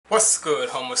What's good,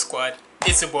 Homo Squad?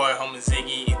 It's your boy Homo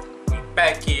Ziggy. We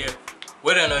back here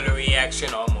with another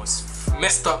reaction. Almost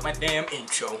messed up my damn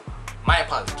intro. My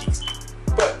apologies.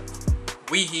 But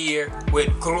we here with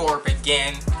Glorb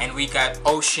again, and we got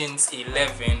Ocean's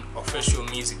 11 official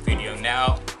music video.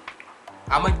 Now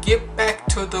I'ma get back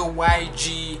to the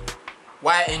YNG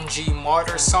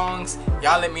Martyr songs.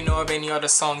 Y'all let me know of any other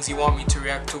songs you want me to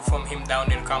react to from him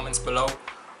down in the comments below.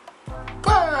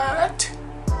 But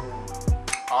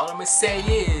all I'ma say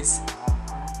is,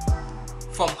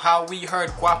 from how we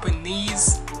heard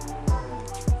Guapanese,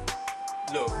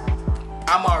 look,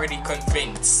 I'm already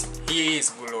convinced he is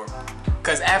Glorb.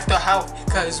 Cause I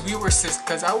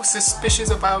was suspicious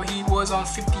about he was on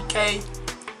 50K,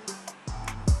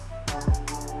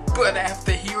 but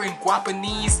after hearing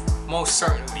Guapanese, most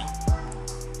certainly.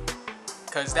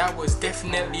 Cause that was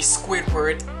definitely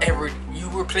Squidward. You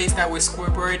replace that with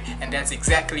Squidward, and that's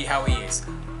exactly how he is.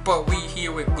 But we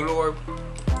here with Glorb,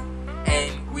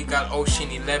 and we got Ocean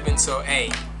 11. So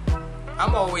hey,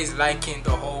 I'm always liking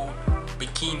the whole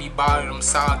Bikini Bottom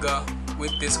saga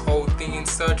with this whole thing and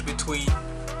such between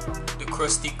the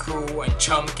Krusty Crew and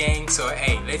Chum Gang. So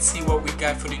hey, let's see what we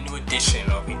got for the new edition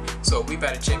of it. So we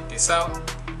better check this out.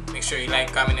 Make sure you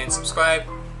like, comment, and subscribe.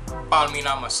 Follow me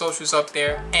on my socials up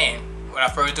there. And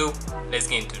without further ado, let's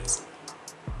get into this.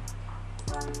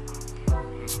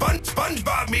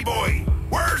 SpongeBob, me boy,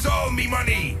 where's all me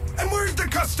money? And where's the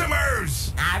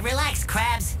customers? Relax,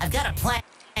 Krabs. I've got a plan.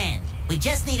 We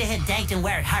just need to hit Dankton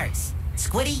where it hurts.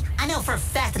 Squiddy, I know for a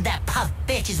fact that puff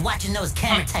bitch is watching those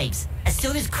camera tapes. As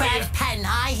soon as Krabs, Pat, and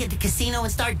I hit the casino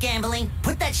and start gambling,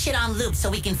 put that shit on loop so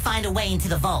we can find a way into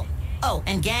the vault. Oh,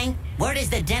 and gang, word is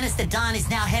that Dennis the Don is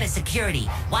now head of security.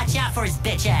 Watch out for his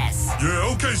bitch ass.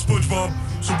 Yeah, okay, SpongeBob.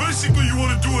 So basically you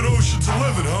want to do an Ocean's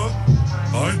 11, huh?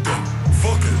 Alright then,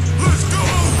 fuck it. Let's go!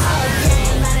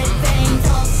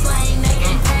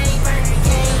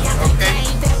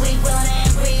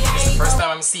 It's the first time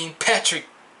I'm seeing Patrick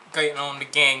getting on the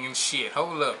gang and shit.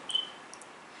 Hold up.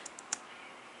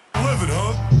 11,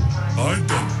 huh? Alright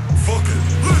then, fuck it.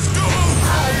 Let's go!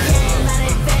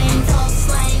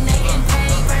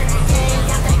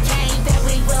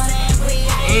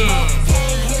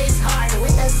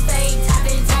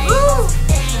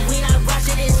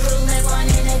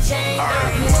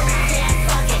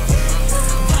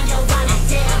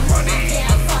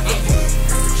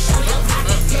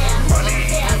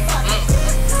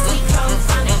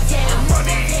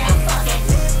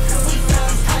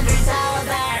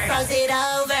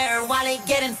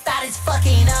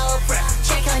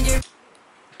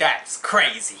 That's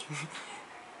crazy.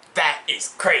 That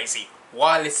is crazy.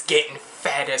 While it's getting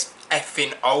fat as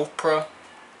effing Oprah.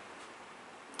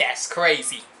 That's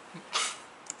crazy.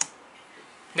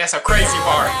 That's a crazy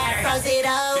bar. Froze it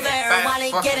over while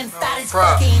it getting fat as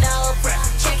fucking Oprah.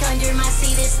 Check under my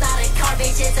seat, it's not a car,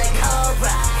 bitch, it's a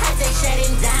Cobra. As they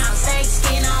shutting down, fake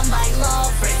skin on my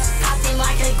loafer. Popping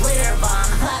like a glitter bomb,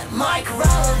 hot Mark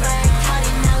Rover.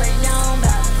 Cutting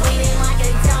melanoma, bleeding like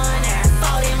a donor.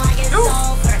 Folding like a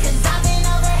sulfur. Cause I've been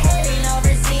heading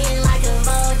over, seeing like a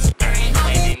vulture.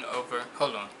 Heading over,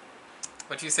 hold on.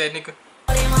 What you said, nigga?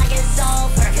 Folding like a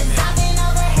sulfur. Cause I've been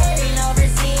heading over,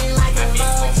 seeing like a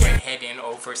vulture. Heading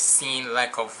over, seen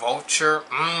like a vulture.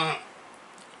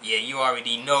 Yeah, you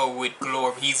already know with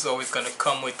Glorb, he's always gonna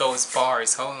come with those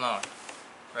bars. Hold on.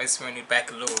 Let's run it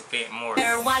back a little bit more.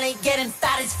 While it getting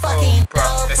fat as fucking bro,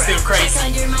 that's still crazy.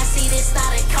 Under my seat, it's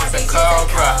not a car, it's a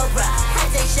Cobra.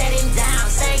 As they shutting down,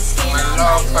 fake skin on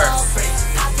my loafers.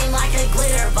 Popping like a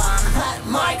glitter bomb, hot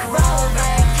Mark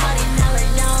Rover. Cutting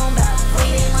melanoma,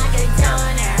 bleeding like a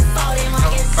donor. Folding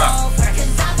like a sulfur.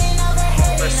 Cause I've been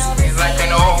heading over, like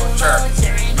an old jerk.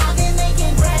 And I've been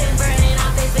making bread and burning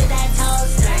off it with that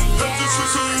toaster.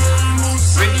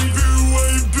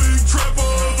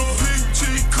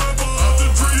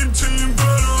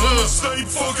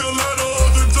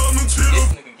 This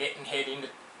nigga getting head in the...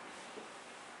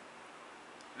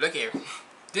 Look here.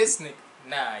 This nigga...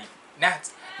 Nah.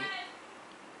 Not...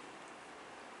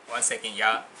 1 second,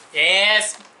 y'all.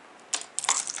 Yes!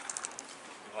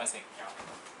 1 second, y'all.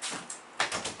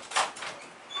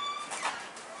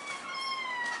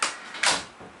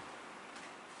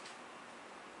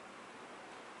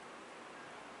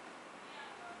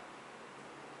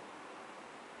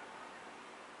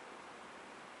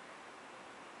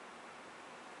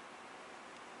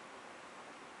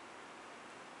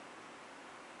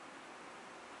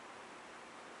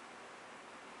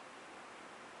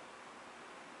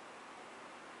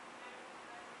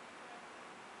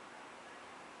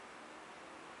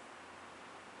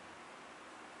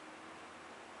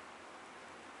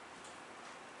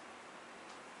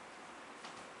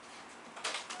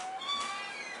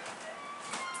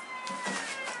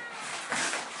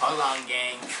 Hold on,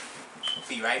 gang.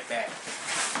 Be right back.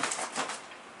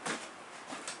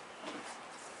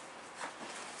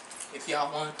 If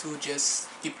y'all want to, just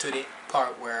skip to the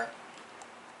part where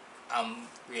I'm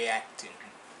reacting.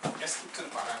 Just skip to the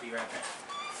part. I'll be right back.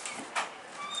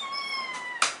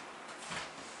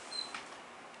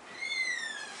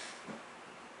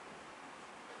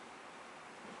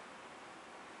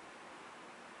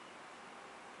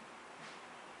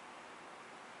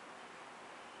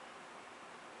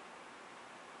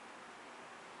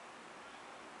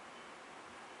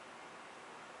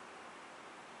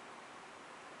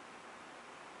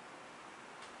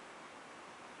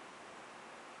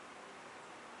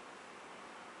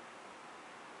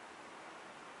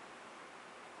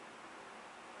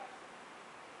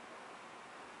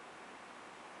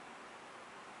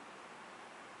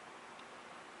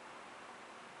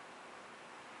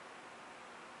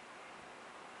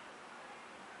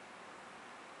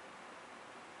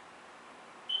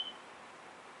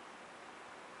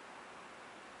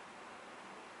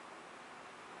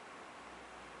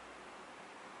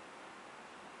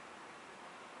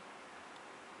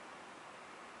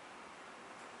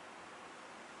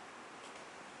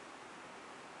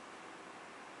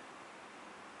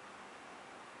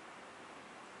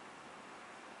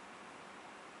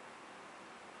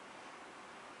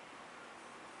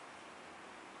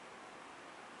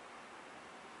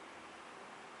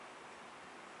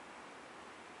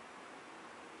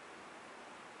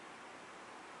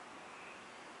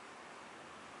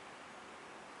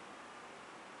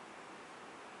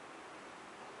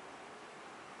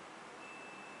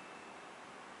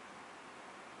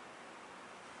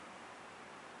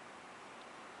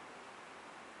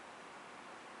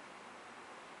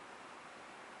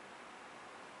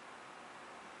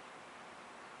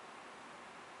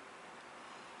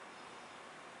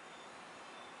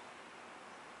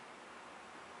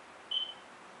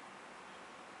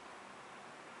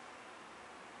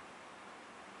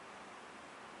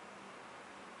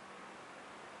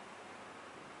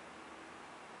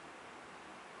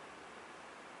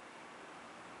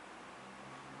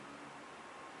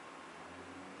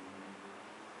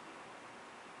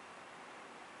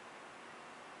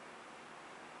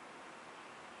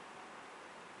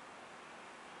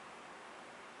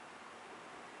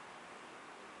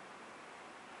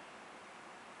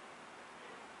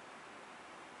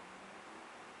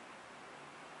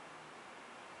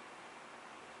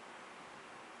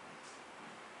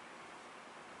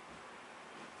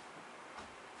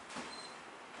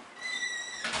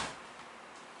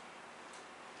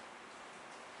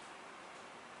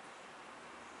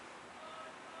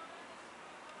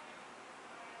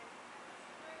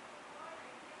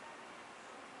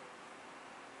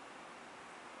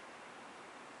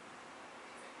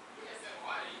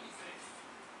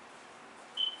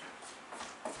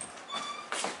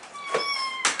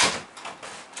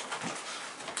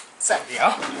 Sorry,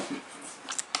 y'all.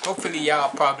 Hopefully y'all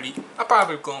I'm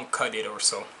probably gonna cut it or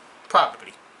so.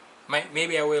 Probably.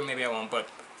 Maybe I will, maybe I won't, but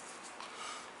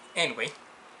anyway.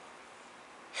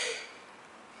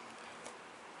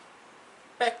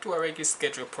 Back to our regular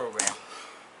scheduled program.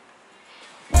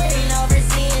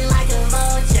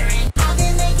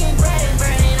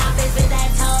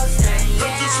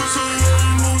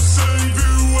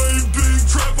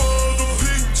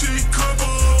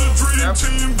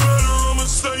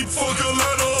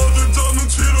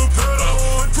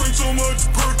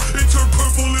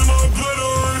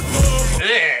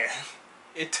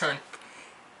 It turned.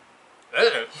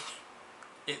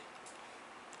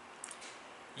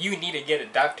 You need to get a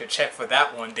doctor check for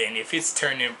that one then. If it's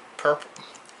turning purple,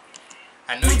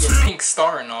 I know you're a pink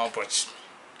star and all, but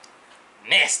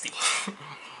nasty.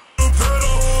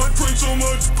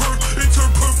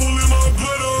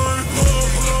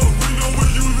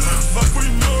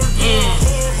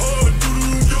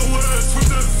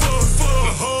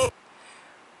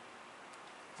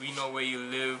 We know where you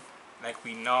live, like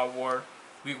we know war.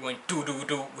 We went do with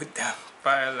the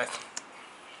fire like.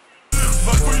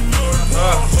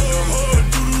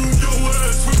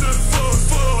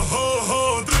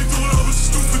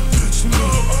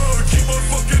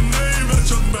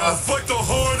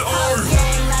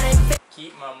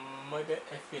 Keep my mother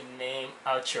effing name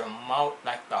out your mouth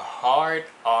like the hard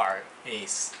R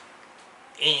is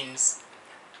ins.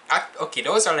 Okay,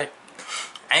 those are like,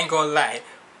 I ain't gonna lie,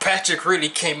 Patrick really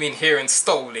came in here and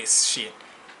stole this shit.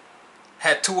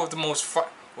 Had two of the most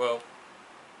well,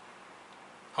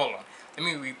 hold on, let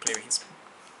me replay his.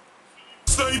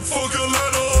 Man,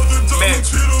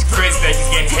 it's crazy that he's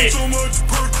getting hit.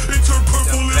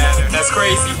 That's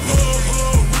crazy.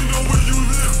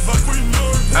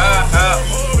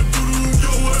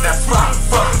 What the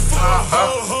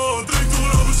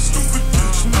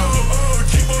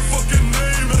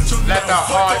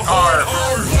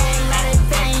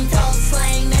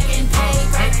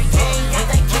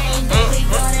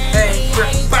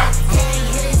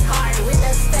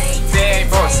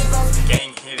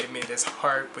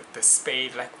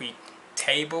spade like we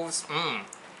tables.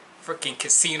 Freaking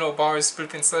casino bars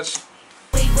flipping such.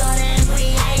 We running,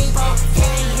 we able.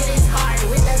 Gang hit his heart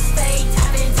with the spade,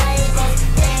 tapping tables.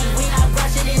 Gang, we not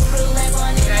rushing this through level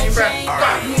in the Dang, bro. chain.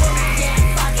 Yeah,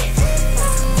 fuck it.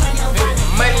 Run your body.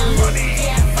 Money.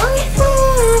 Yeah, fuck it.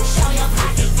 Show your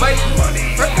pocket. Money.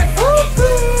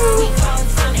 We grown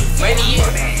from it. Money.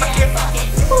 Fuck it.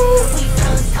 We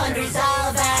throws hundreds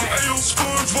over. Hey, yo,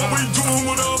 Sponge, what we doing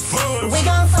with our funds? We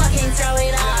gon' fucking throw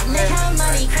it up. Make our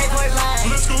money, crib or blood.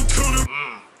 Let's go kill them.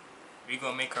 We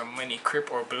gonna make our money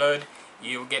crip or blood.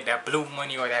 You'll get that blue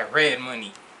money or that red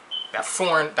money. That's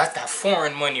that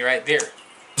foreign money right there.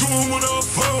 Doing with our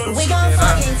funds. We gon'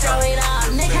 fucking throw it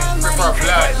up. Make our money, or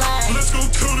crib or blood. blood. Let's go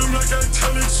kill them like I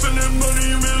tell it. Spend that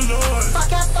money in real life.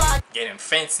 Fuck up, fuck. Getting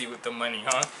fancy with the money,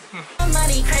 huh?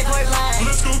 Money, crib or blood.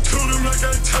 Let's go kill them like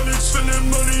I tell it. Spend that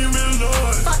money in real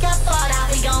life. Fuck up, fuck out.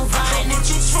 We gon' How run.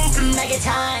 much you smoking?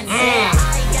 Megatons. Yeah,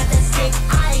 I got the stick.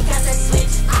 I got the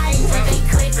switch. I flipping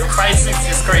clicks. The prices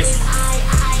is crazy. I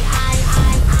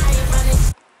run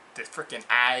it. The freaking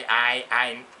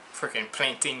I freaking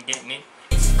planting getting it.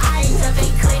 I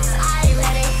flipping clicks. I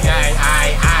let it hit.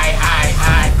 I. I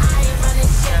run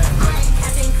it shit. I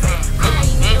catching quick. I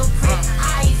needle prick.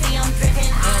 I see I'm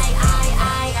dripping. I.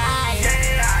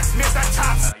 Yeah, Mr.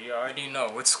 Tops. You already know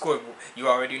with Squid. You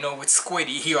already know with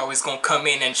Squiddy. He always gonna come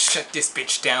in and shut this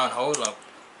bitch down. Hold up.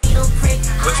 Needle prick.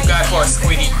 What you got for us,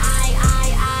 Squiddy? I.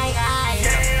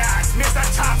 Yeah, Mr.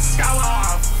 Top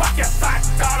Scholar. Fuck your fat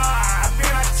dollar. I've been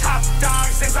a top dog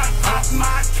since I popped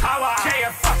my collar.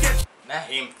 Yeah, fuck it. Not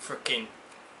him freaking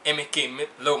mimicking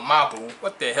Lil Mabu.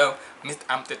 What the hell?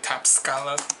 I'm the top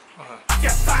scholar. Fuck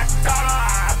your fat dollar.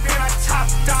 I've been a top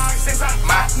dog since I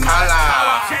My popped my collar.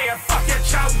 collar. Yeah, fuck your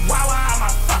chihuahua. I'm a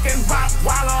fucking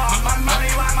Rottweiler. My money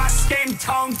like my skin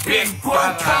tone. Big boy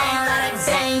baller. Can't let it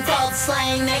bang, gold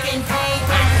slang, making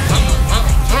paper.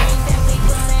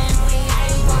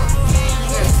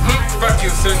 Fuck you,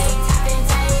 son.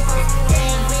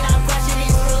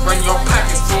 Run your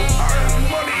pockets, fool.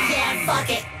 Yeah, fuck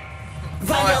it.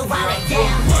 Run your wallet,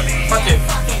 yeah. Fuck it.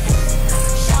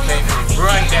 Okay,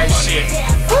 run that shit.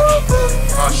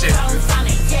 Oh shit.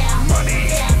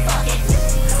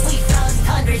 We throws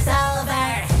hundreds over.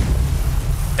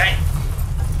 Dang.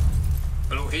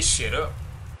 Blew his shit up.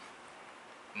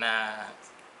 Nah.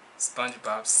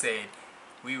 SpongeBob said,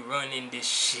 we running this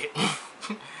shit.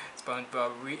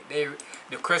 SpongeBob,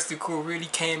 the Krusty Crew really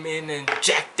came in and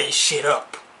jacked that shit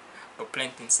up. But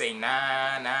Plankton say,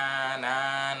 nah.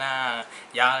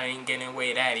 Y'all ain't getting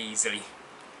away that easily.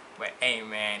 But hey,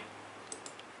 man.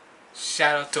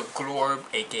 Shout out to Glorb,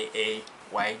 aka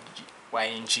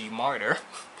YNG Martyr.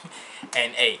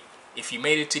 And hey, if you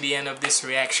made it to the end of this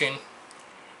reaction,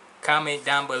 comment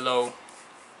down below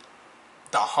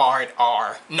the hard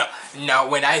R. No, now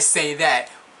when I say that,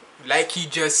 like he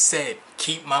just said,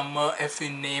 keep my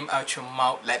motherfucking name out your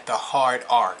mouth like the hard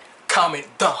R. Comment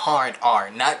the hard R,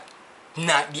 not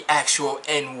the actual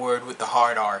N word with the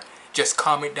hard R. Just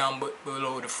comment down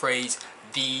below the phrase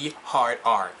the hard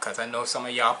R, cause I know some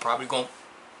of y'all probably gon'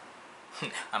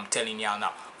 I'm telling y'all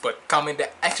now. But comment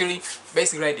that, actually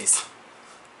basically like this.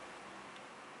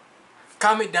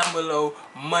 Comment down below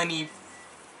money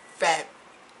fat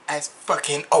as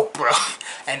fucking Oprah,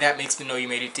 and that makes me know you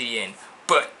made it to the end.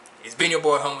 But it's been your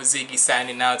boy Homo Ziggy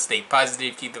signing out. Stay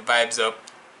positive, keep the vibes up.